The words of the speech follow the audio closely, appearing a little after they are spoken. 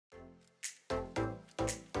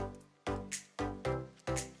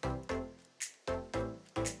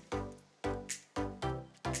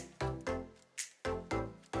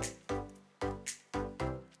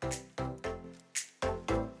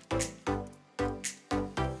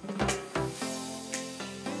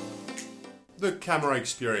the camera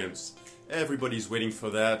experience. Everybody's waiting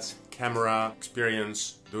for that. Camera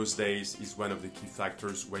experience those days is one of the key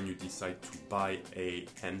factors when you decide to buy a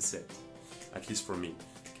handset. At least for me.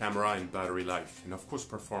 Camera and battery life, and of course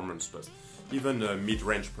performance, but even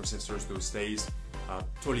mid-range processors those days are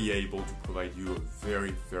totally able to provide you a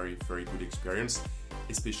very good experience,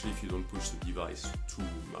 especially if you don't push the device too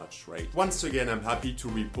much, right? Once again, I'm happy to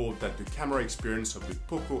report that the camera experience of the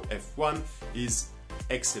Poco F1 is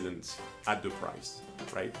excellent at the price,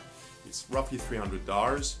 right? It's roughly $300,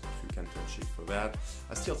 if you can touch it for that.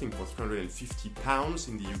 I still think for £350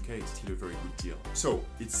 in the UK, it's still a very good deal. So,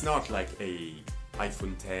 it's not like a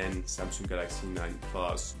iPhone 10, Samsung Galaxy 9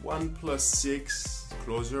 Plus, OnePlus 6,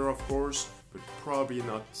 closer of course, but probably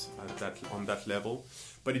not on that level.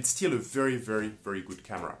 But it's still a very good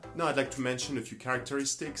camera. Now I'd like to mention a few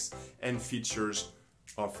characteristics and features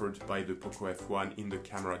offered by the Poco F1 in the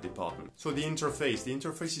camera department. So the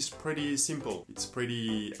interface is pretty simple. It's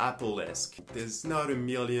pretty Apple-esque. There's not a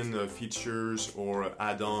million features or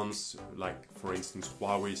add-ons like, for instance,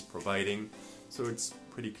 Huawei is providing. So it's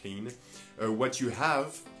pretty clean. What you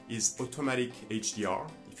have is automatic HDR,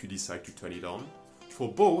 if you decide to turn it on,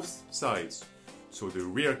 for both sides. So the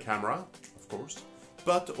rear camera, of course,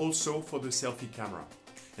 but also for the selfie camera.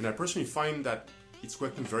 And I personally find that it's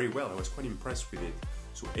working very well. I was quite impressed with it.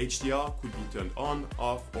 So HDR could be turned on,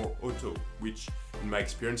 off, or auto, which in my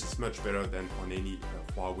experience is much better than on any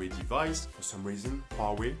Huawei device. For some reason,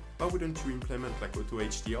 Huawei, why wouldn't you implement like auto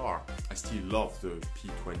HDR? I still love the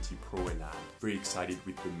P20 Pro and I'm very excited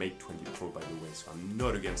with the Mate 20 Pro, by the way. So I'm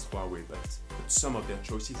not against Huawei, but some of their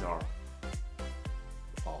choices are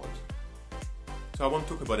odd. So I won't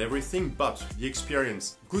talk about everything, but the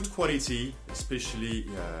experience, good quality, especially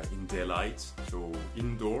in daylight, so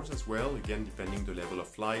indoors as well, again depending the level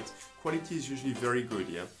of light. Quality is usually very good,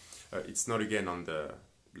 yeah. It's not again on the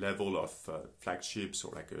level of flagships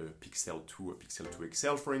or like a Pixel 2 or Pixel 2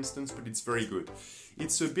 XL for instance, but it's very good.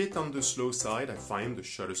 It's a bit on the slow side, I find, the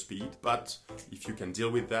shutter speed, but if you can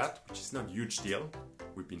deal with that, which is not a huge deal,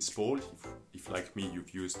 we've been spoiled, if like me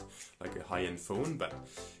you've used like a high-end phone, but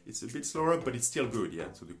it's a bit slower, but it's still good, yeah.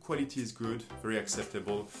 So the quality is good, very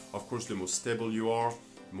acceptable. Of course, the more stable you are,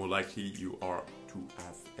 the more likely you are to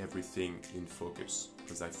have everything in focus,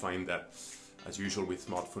 because I find that as usual with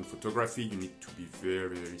smartphone photography, you need to be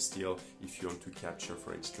very still if you want to capture,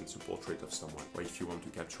 for instance, a portrait of someone, or if you want to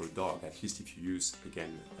capture a dog, at least if you use,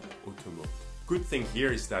 again, auto mode. Good thing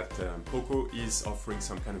here is that Poco is offering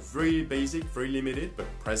some kind of very basic, very limited, but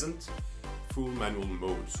present, full manual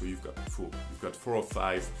mode. So you've got 4 or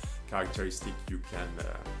 5 characteristics you can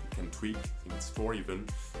tweak, I think it's 4 even,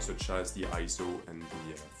 such as the ISO and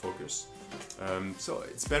the focus. So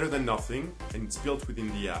it's better than nothing, and it's built within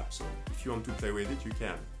the app, so if you want to play with it, you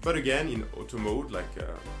can. But again, in auto mode, like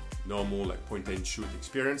normal like point and shoot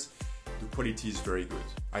experience, the quality is very good.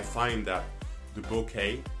 I find that the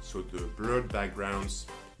bokeh, so the blurred backgrounds,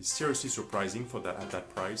 is seriously surprising for that at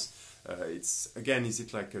that price. It's again, is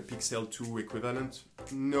it like a Pixel 2 equivalent?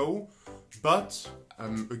 No, but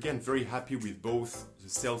I'm again very happy with both the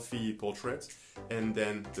selfie portrait and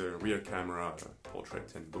then the rear camera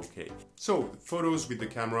portrait and bokeh. So the photos with the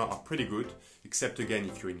camera are pretty good, except again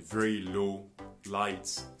if you're in very low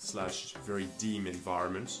light / very dim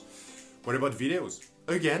environments. What about videos?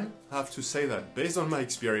 Again, I have to say that based on my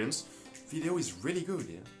experience, video is really good.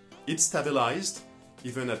 Yeah? It's stabilized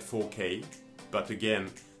even at 4K, but again,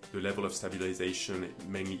 the level of stabilization,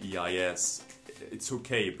 mainly EIS, it's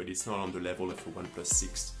okay, but it's not on the level of a OnePlus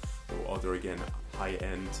 6 or other, again,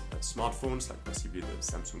 high-end smartphones, like possibly the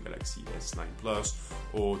Samsung Galaxy S9 Plus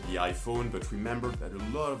or the iPhone. But remember that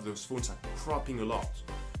a lot of those phones are cropping a lot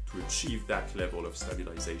to achieve that level of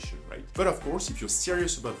stabilization, right? But of course, if you're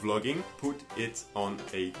serious about vlogging, put it on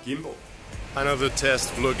a gimbal. Another test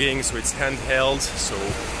vlogging, so it's handheld, so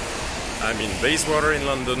I'm in Bayswater in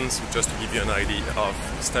London, so just to give you an idea of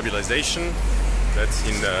stabilization. That's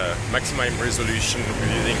in maximum resolution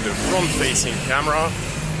using the front-facing camera,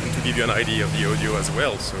 and to give you an idea of the audio as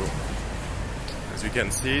well. So, as you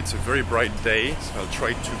can see, it's a very bright day, so I'll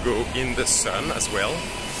try to go in the sun as well.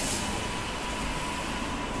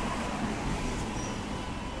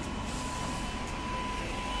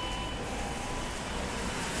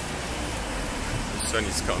 The sun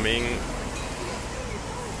is coming.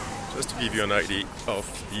 Just to give you an idea of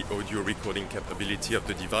the audio recording capability of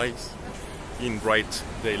the device in bright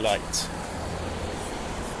daylight.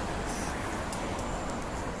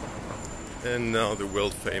 And now the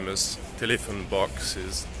world famous telephone box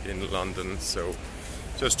is in London, so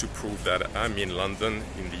just to prove that I'm in London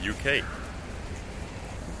in the UK.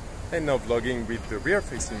 And now vlogging with the rear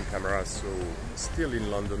facing camera, so still in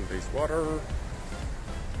London there's water.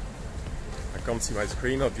 I can't see my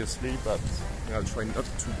screen obviously, but I'll try not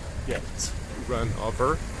to get run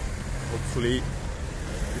over. Hopefully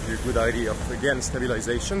give you a good idea of, again,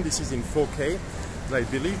 stabilization. This is in 4K, and I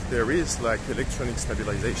believe there is like electronic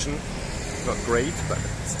stabilization. Not great, but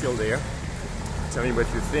it's still there. Tell me what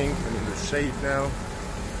you think. I'm in the shade now.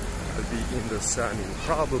 I'll be in the sun in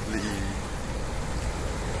probably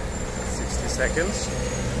 60 seconds.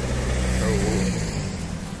 So,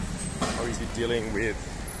 how is it dealing with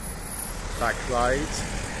backlight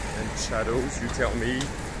and shadows? You tell me.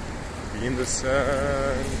 Be in the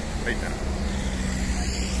sun right now.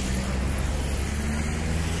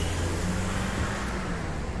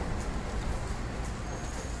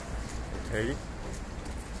 Okay.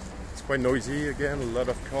 It's quite noisy again, a lot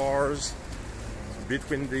of cars. It's a bit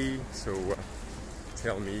windy, so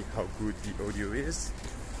tell me how good the audio is.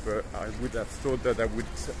 But I would have thought that I would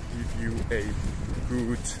give you a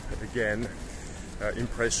good, again,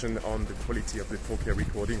 impression on the quality of the 4K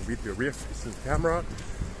recording with the rear-facing camera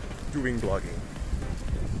doing vlogging.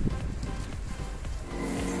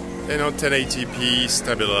 And now 1080p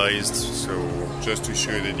stabilized, so just to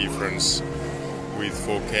show you the difference with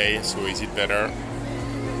 4K. So is it better?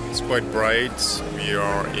 It's quite bright. We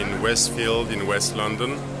are in Westfield in West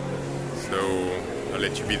London, so I'll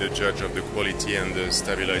let you be the judge of the quality and the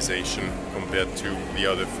stabilization compared to the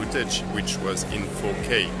other footage, which was in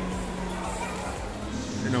 4K.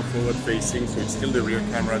 And now forward facing, so it's still the rear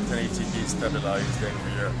camera, 1080p stabilized, and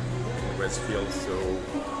we are in Westfield. So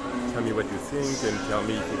tell me what you think, and tell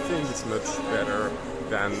me if you think it's much better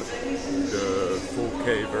than the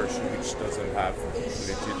 4K version, which doesn't have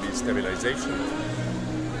relatively stabilization.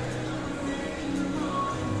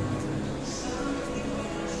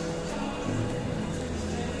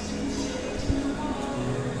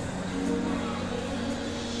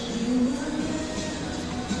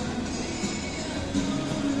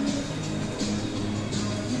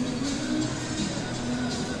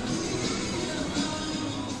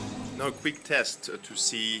 Now a quick test to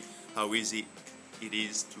see how easy it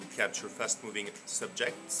is to capture fast-moving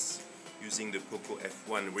subjects using the Poco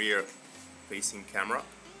F1 rear-facing camera.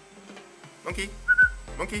 Monkey!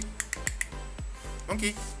 Monkey!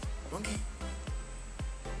 Monkey! Monkey!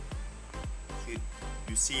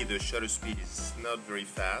 You see the shutter speed is not very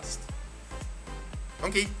fast.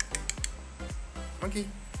 Monkey! Monkey!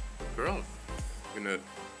 Girl! I'm gonna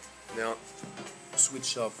now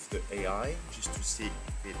switch off the AI just to see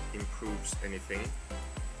if it improves anything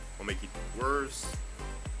or make it worse.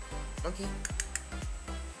 Okay.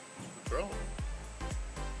 Girl.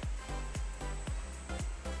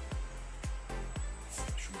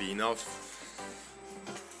 Should be enough.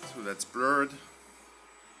 So that's blurred.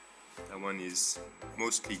 That one is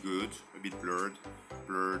mostly good. A bit blurred.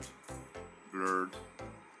 Blurred. Blurred.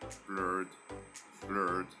 Blurred.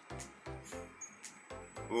 Blurred.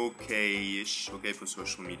 Okay-ish. Okay for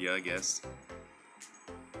social media, I guess.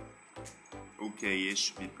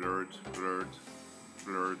 Okay-ish, bit blurred, blurred,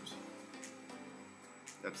 blurred.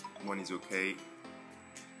 That one is okay.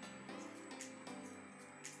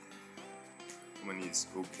 One is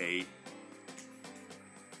okay.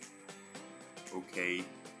 Okay.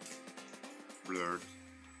 Blurred.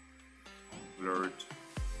 Blurred.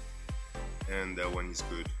 And that one is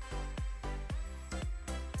good.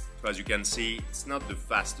 So as you can see, it's not the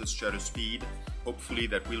fastest shutter speed. Hopefully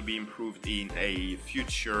that will be improved in a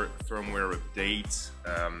future firmware update.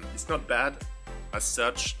 It's not bad as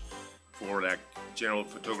such for like general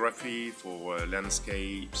photography, for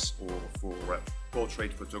landscapes, or for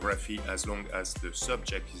portrait photography, as long as the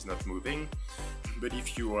subject is not moving. But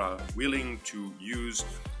if you are willing to use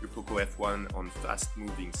your Poco F1 on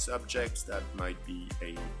fast-moving subjects, that might be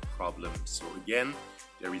a problem. So again,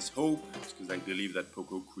 there is hope, because I believe that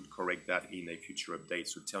Poco could correct that in a future update.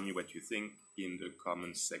 So tell me what you think in the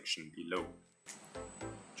comments section below.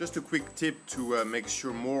 Just a quick tip to make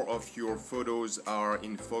sure more of your photos are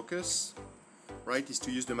in focus, right, is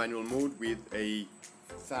to use the manual mode with a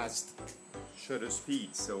fast shutter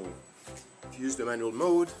speed. So if you use the manual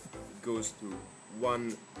mode, it goes to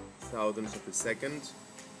 1/1000th of a second.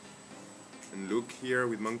 And look here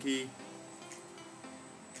with monkey.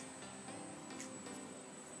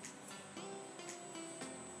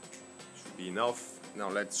 Enough. Now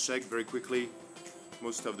let's check very quickly.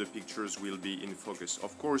 Most of the pictures will be in focus.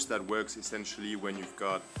 Of course that works essentially when you've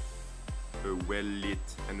got a well-lit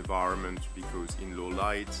environment, because in low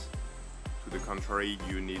light, to the contrary,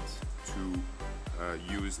 you need to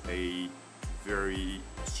use a very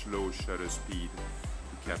slow shutter speed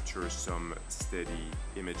to capture some steady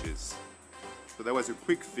images. So that was a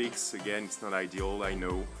quick fix. Again, it's not ideal, I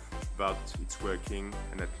know, but it's working,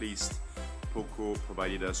 and at least Poco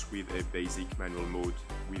provided us with a basic manual mode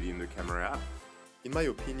within the camera app. In my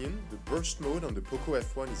opinion, the burst mode on the Poco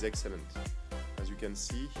F1 is excellent. As you can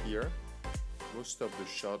see here, most of the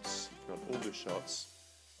shots, if not all the shots,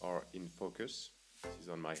 are in focus. This is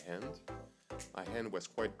on my hand. My hand was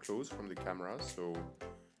quite close from the camera, so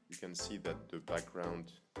you can see that the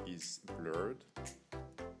background is blurred.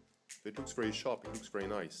 It looks very sharp, it looks very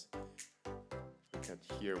nice. Look at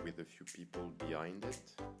here with a few people behind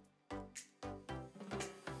it.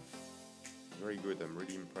 Very good, I'm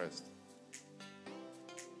really impressed.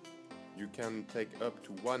 You can take up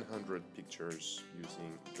to 100 pictures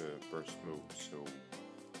using the burst mode,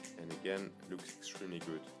 and again, it looks extremely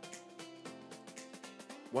good.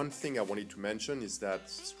 One thing I wanted to mention is that,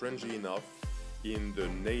 strangely enough, in the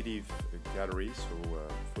native gallery,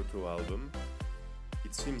 photo album,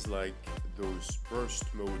 it seems like those burst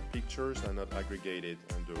mode pictures are not aggregated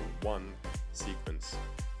under one sequence.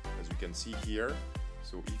 As you can see here,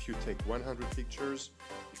 so if you take 100 pictures,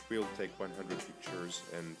 it will take 100 pictures,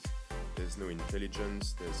 and there's no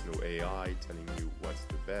intelligence, there's no AI telling you what's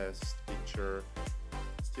the best picture.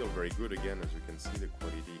 Still very good. Again, as you can see, the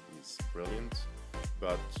quality is brilliant,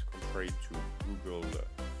 but contrary to Google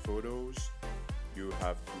Photos, you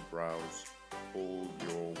have to browse all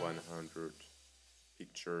your 100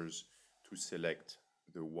 pictures to select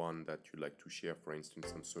the one that you like to share, for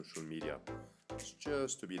instance, on social media. It's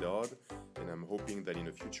just a bit odd, and I'm hoping that in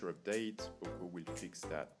a future update, Poco will fix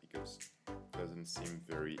that, because it doesn't seem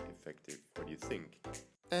very effective. What do you think?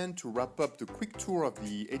 And to wrap up the quick tour of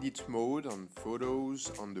the edit mode on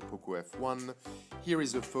photos on the Poco F1, here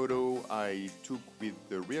is a photo I took with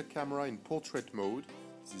the rear camera in portrait mode.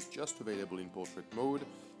 This is just available in portrait mode.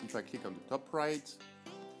 If I click on the top right,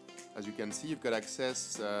 as you can see, you've got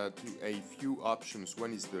access to a few options.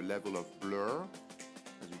 One is the level of blur.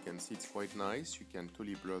 As you can see, it's quite nice. You can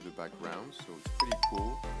totally blur the background, so it's pretty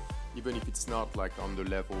cool. Even if it's not like on the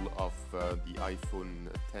level of the iPhone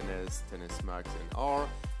XS, XS Max and R,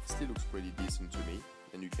 it still looks pretty decent to me.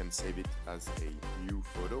 And you can save it as a new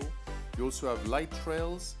photo. You also have light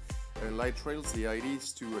trails. And light trails, the idea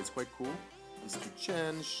is it's quite cool, is to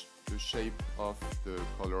change the shape of the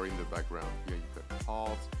color in the background. Here you've got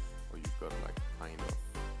hearts, or you've got like kind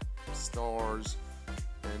of stars,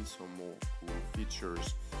 and some more cool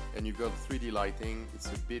features. And you've got 3D lighting. It's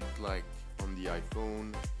a bit like on the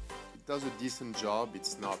iPhone. It does a decent job.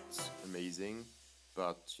 It's not amazing,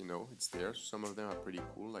 but you know, it's there. Some of them are pretty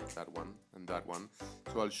cool, like that one and that one.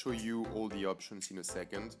 So I'll show you all the options in a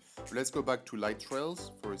second. But let's go back to light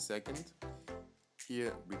trails for a second.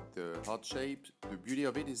 Here with the heart shape, the beauty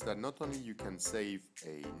of it is that not only you can save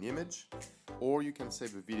an image, or you can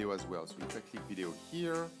save a video as well. So if I click video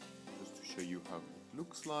here, just to show you how it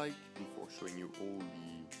looks like before showing you all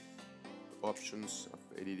the options of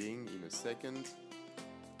editing in a second.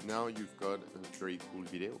 Now you've got a very cool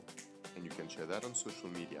video, and you can share that on social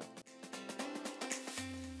media.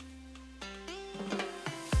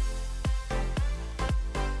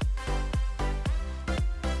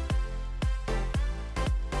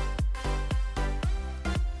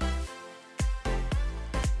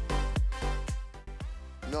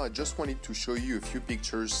 Now I just wanted to show you a few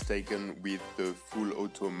pictures taken with the full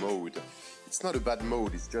auto mode. It's not a bad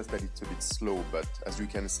mode, it's just that it's a bit slow, but as you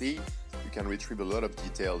can see, you can retrieve a lot of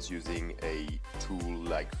details using a tool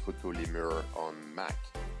like Photo Lemur on Mac.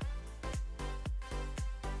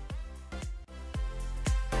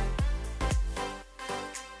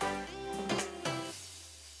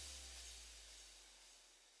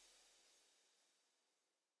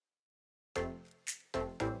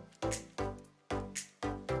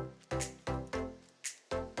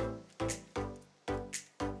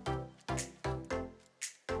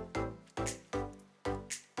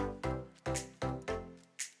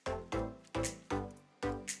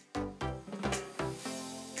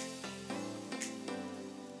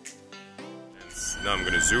 Now I'm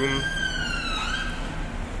gonna zoom.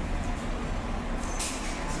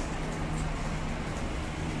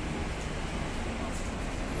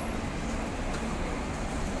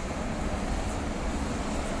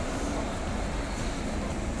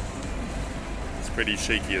 It's pretty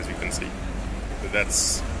shaky, as you can see, but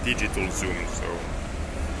that's digital zoom, so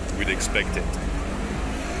we'd expect it.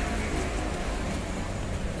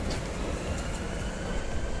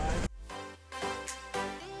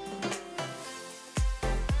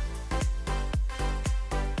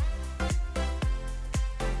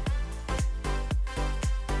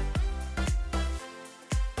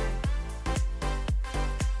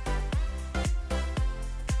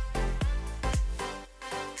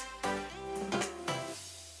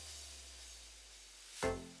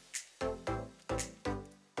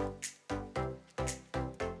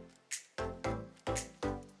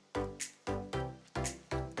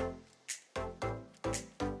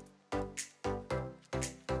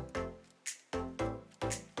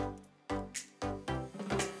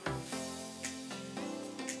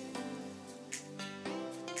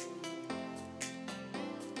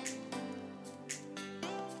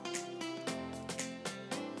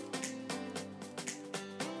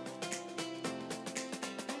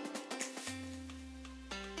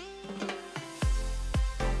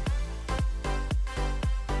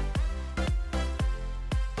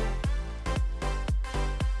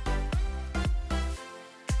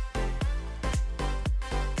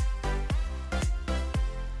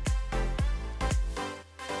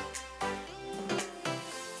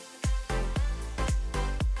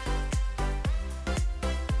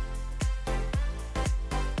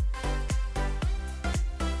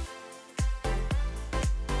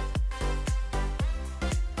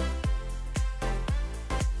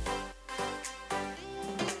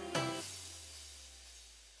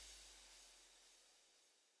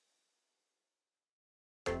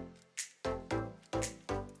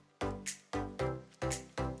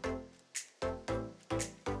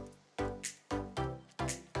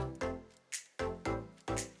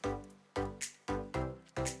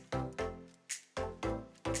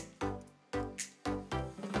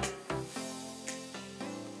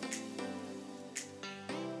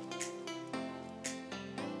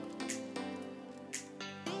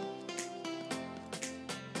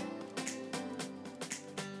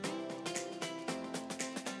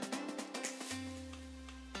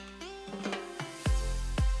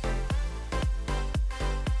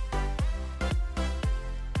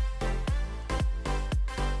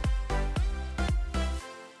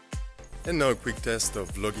 And now a quick test of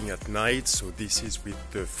vlogging at night. So this is with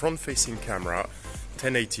the front-facing camera,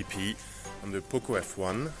 1080p on the Poco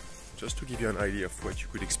F1, just to give you an idea of what you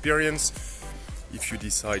could experience if you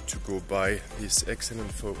decide to go buy this excellent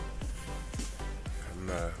phone. I'm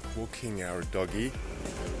walking our doggy.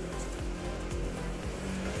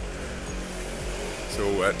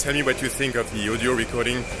 So tell me what you think of the audio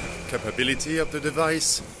recording capability of the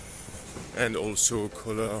device, and also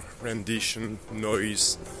color rendition,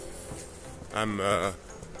 noise. I'm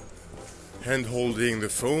hand holding the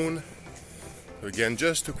phone. Again,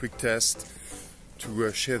 just a quick test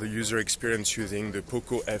to share the user experience using the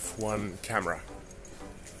Poco F1 camera.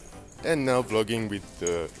 And now vlogging with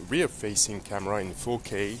the rear-facing camera in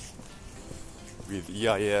 4K with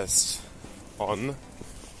EIS on.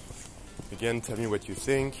 Again, tell me what you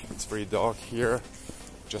think. It's very dark here.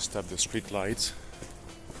 Just have the street lights.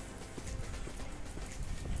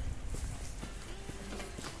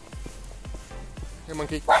 Hey,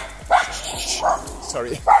 monkey.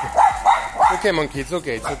 Sorry. Okay, monkey. It's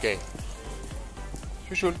okay. It's okay.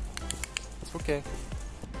 Shushul. It's okay.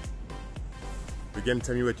 Again,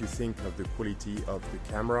 tell me what you think of the quality of the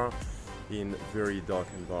camera in very dark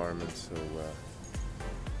environment. So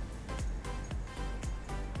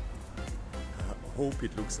I hope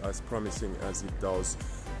it looks as promising as it does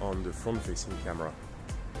on the front-facing camera.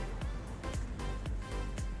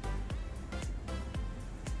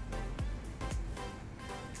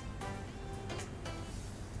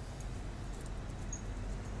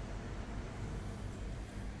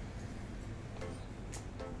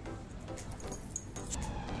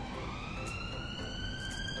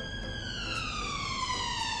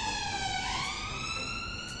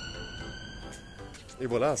 Et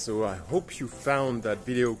voilà, so I hope you found that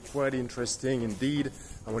video quite interesting indeed.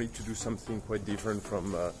 I wanted to do something quite different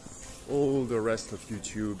from all the rest of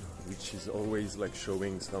YouTube, which is always like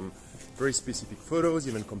showing some very specific photos,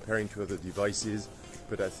 even comparing to other devices.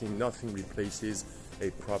 But I think nothing replaces a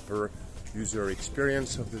proper user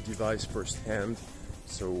experience of the device firsthand.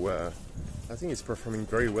 So I think it's performing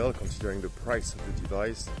very well considering the price of the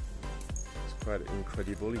device. It's quite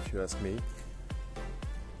incredible if you ask me.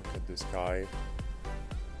 Look at the sky.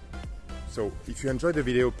 So if you enjoyed the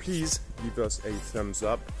video, please leave us a thumbs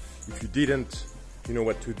up. If you didn't, you know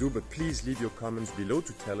what to do, but please leave your comments below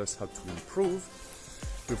to tell us how to improve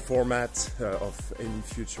the format of any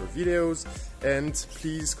future videos. And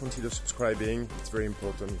please consider subscribing. It's very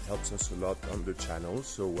important. It helps us a lot on the channel.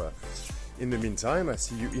 So in the meantime, I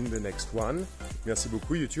see you in the next one. Merci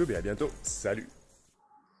beaucoup YouTube et à bientôt. Salut!